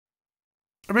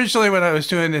Originally, when I was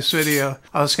doing this video,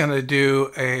 I was going to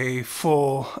do a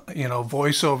full,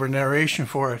 voiceover narration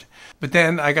for it. But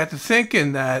then I got to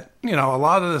thinking that, a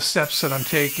lot of the steps that I'm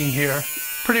taking here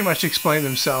pretty much explain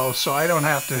themselves, so I don't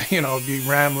have to, be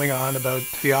rambling on about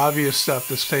the obvious stuff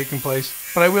that's taking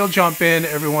place. But I will jump in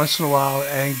every once in a while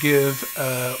and give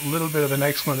a little bit of an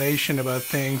explanation about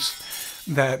things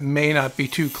that may not be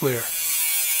too clear.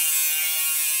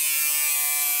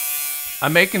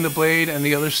 I'm making the blade and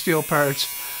the other steel parts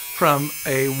from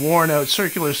a worn out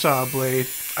circular saw blade.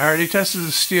 I already tested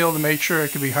the steel to make sure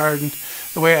it could be hardened.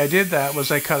 The way I did that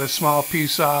was I cut a small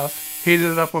piece off,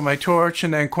 heated it up with my torch,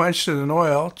 and then quenched it in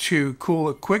oil to cool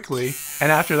it quickly.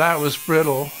 And after that was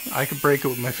brittle, I could break it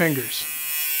with my fingers.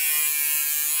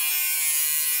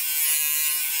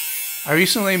 I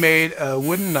recently made a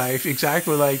wooden knife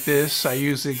exactly like this. I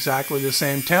used exactly the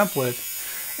same template.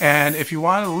 And if you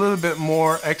want a little bit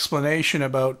more explanation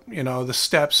about, the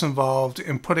steps involved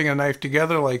in putting a knife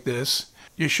together like this,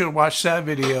 you should watch that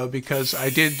video because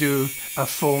I did do a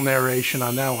full narration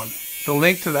on that one. The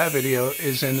link to that video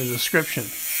is in the description.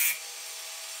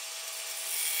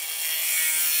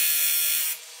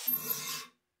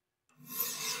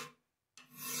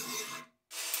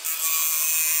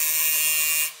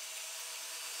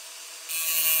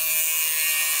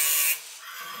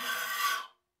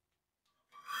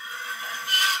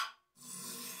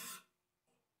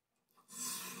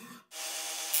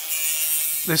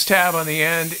 This tab on the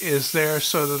end is there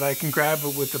so that I can grab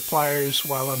it with the pliers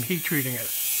while I'm heat treating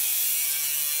it.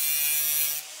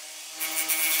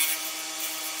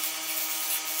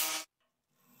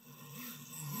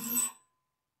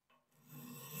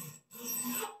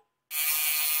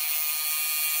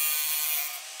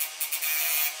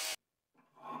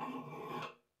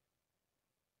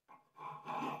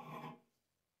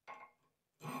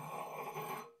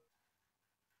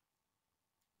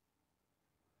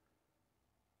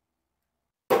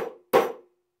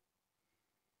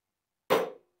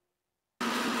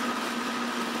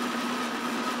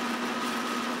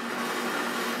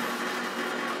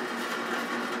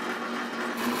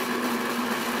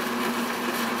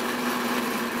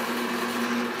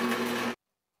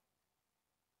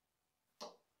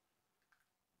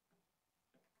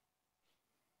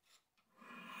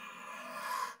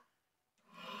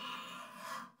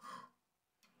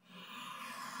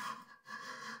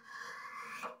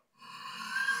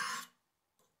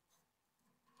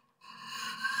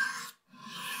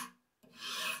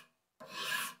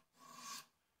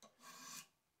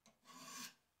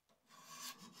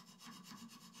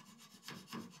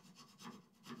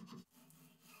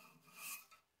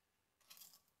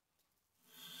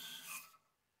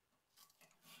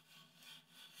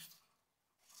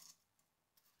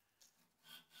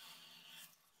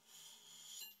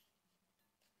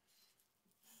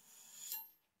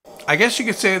 I guess you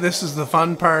could say this is the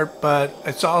fun part, but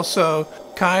it's also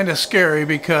kind of scary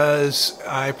because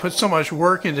I put so much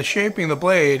work into shaping the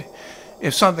blade.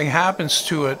 If something happens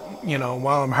to it,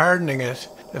 while I'm hardening it,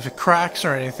 if it cracks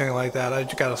or anything like that, I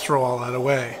just got to throw all that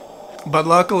away. But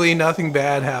luckily, nothing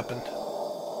bad happened.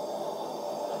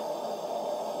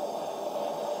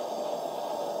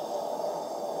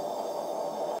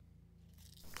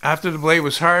 After the blade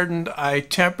was hardened, I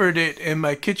tempered it in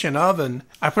my kitchen oven.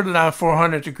 I put it on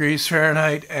 400 degrees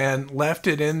Fahrenheit and left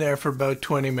it in there for about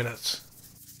 20 minutes.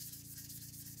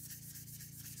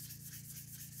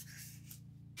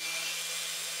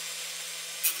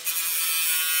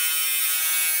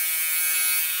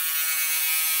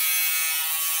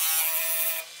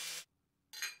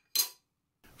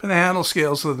 For the handle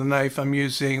scales of the knife, I'm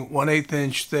using 1/8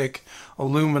 inch thick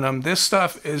aluminum. This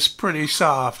stuff is pretty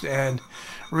soft and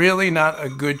really not a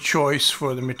good choice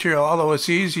for the material. Although it's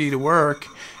easy to work,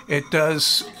 it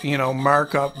does,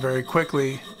 mark up very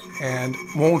quickly and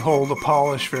won't hold the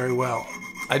polish very well.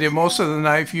 I did most of the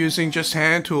knife using just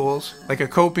hand tools, like a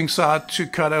coping saw to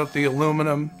cut out the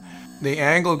aluminum, the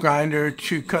angle grinder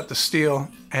to cut the steel,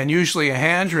 and usually a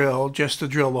hand drill just to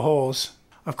drill the holes.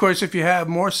 Of course, if you have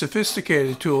more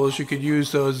sophisticated tools, you could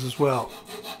use those as well.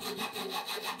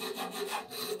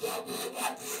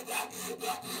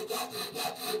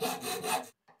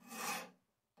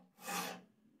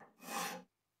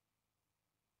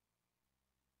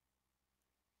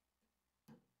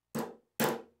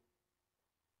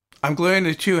 I'm gluing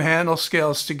the two handle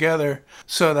scales together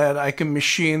so that I can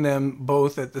machine them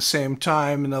both at the same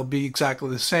time and they'll be exactly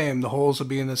the same. The holes will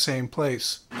be in the same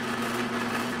place.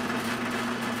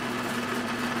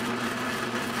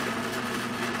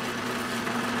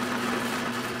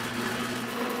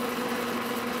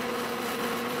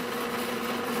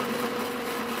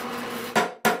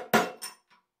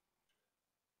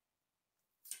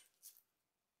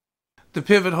 The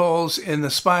pivot holes in the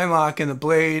spine lock and the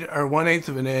blade are 1/8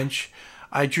 of an inch.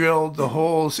 I drilled the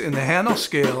holes in the handle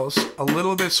scales a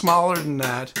little bit smaller than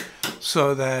that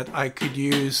so that I could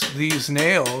use these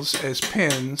nails as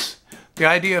pins. The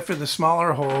idea for the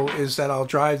smaller hole is that I'll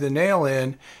drive the nail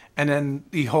in and then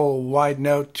the hole widen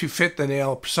out to fit the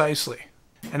nail precisely.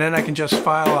 And then I can just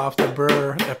file off the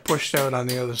burr that pushed out on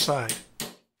the other side.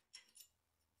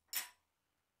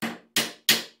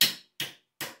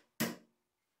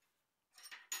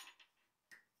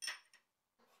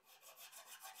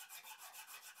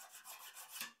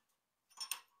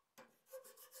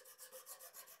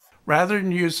 Rather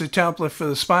than use the template for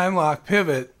the spine lock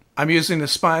pivot, I'm using the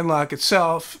spine lock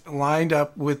itself lined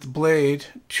up with the blade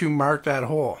to mark that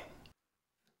hole.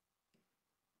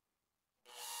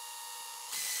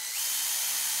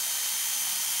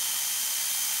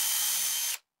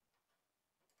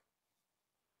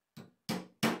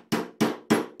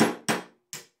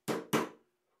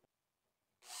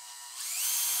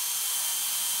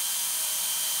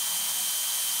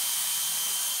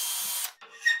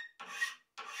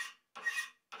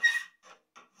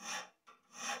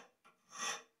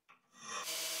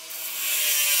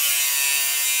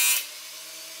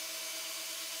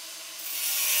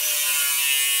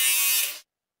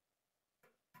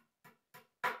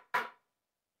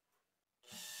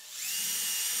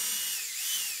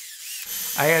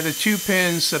 I added 2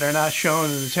 pins that are not shown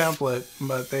in the template,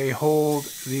 but they hold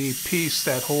the piece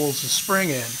that holds the spring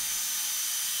in.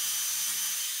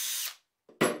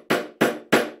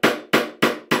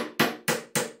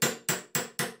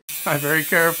 I very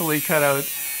carefully cut out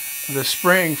the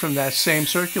spring from that same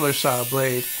circular saw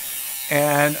blade,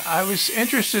 and I was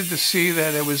interested to see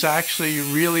that it was actually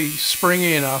really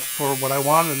springy enough for what I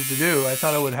wanted it to do. I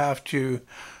thought I would have to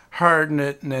harden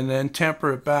it and then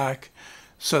temper it back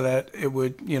so that it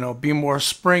would, be more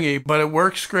springy, but it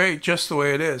works great just the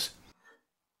way it is.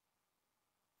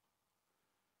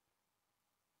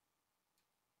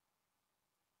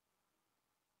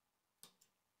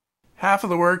 Half of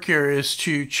the work here is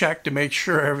to check to make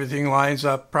sure everything lines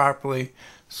up properly.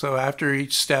 So after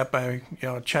each step, I'm,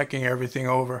 checking everything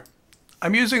over.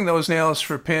 I'm using those nails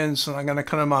for pins, and I'm going to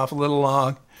cut them off a little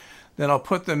long. Then I'll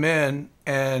put them in,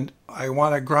 and I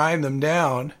want to grind them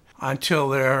down until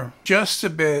they're just a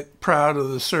bit proud of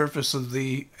the surface of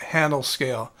the handle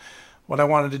scale. What I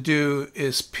wanted to do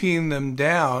is peen them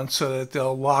down so that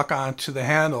they'll lock onto the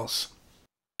handles.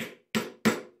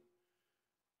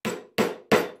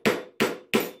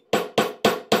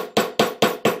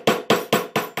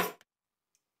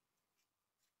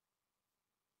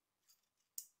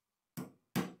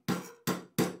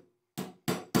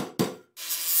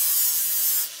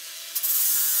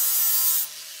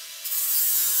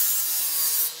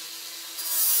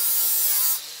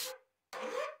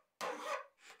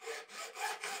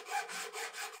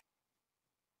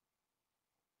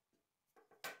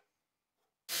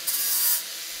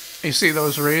 You see,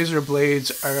 those razor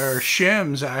blades are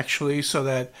shims actually, so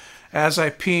that as I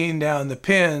peen down the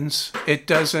pins, it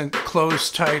doesn't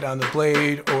close tight on the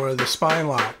blade or the spine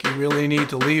lock. You really need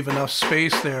to leave enough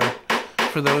space there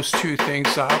for those two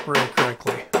things to operate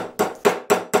correctly.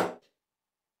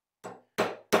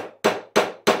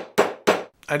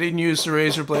 I didn't use the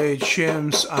razor blade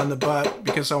shims on the butt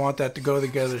because I want that to go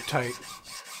together tight.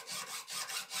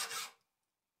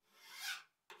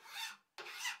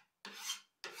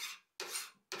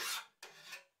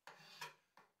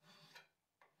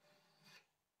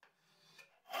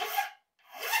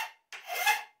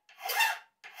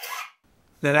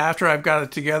 Then after I've got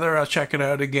it together, I'll check it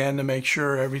out again to make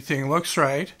sure everything looks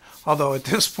right. Although at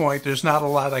this point, there's not a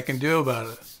lot I can do about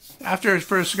it. After it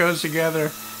first goes together,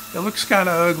 it looks kind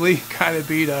of ugly, kind of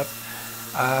beat up.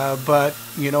 But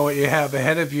what you have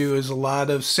ahead of you is a lot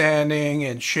of sanding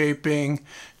and shaping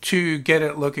to get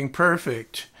it looking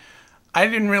perfect. I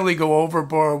didn't really go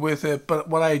overboard with it, but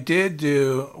what I did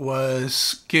do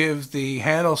was give the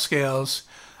handle scales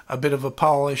a bit of a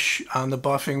polish on the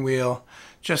buffing wheel,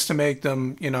 just to make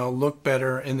them, look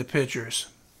better in the pictures.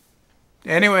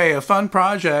 Anyway, a fun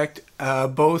project,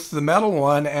 both the metal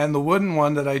one and the wooden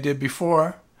one that I did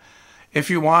before.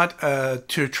 If you want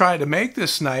to try to make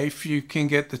this knife, you can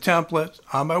get the template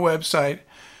on my website.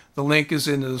 The link is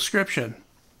in the description.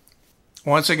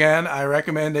 Once again, I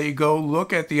recommend that you go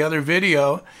look at the other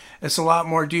video. It's a lot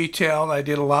more detailed. I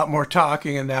did a lot more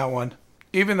talking in that one.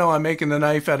 Even though I'm making the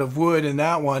knife out of wood in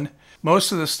that one,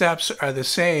 most of the steps are the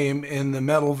same in the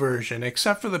metal version,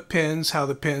 except for the pins, how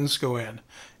the pins go in,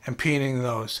 and peening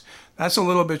those. That's a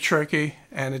little bit tricky,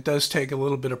 and it does take a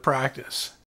little bit of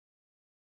practice.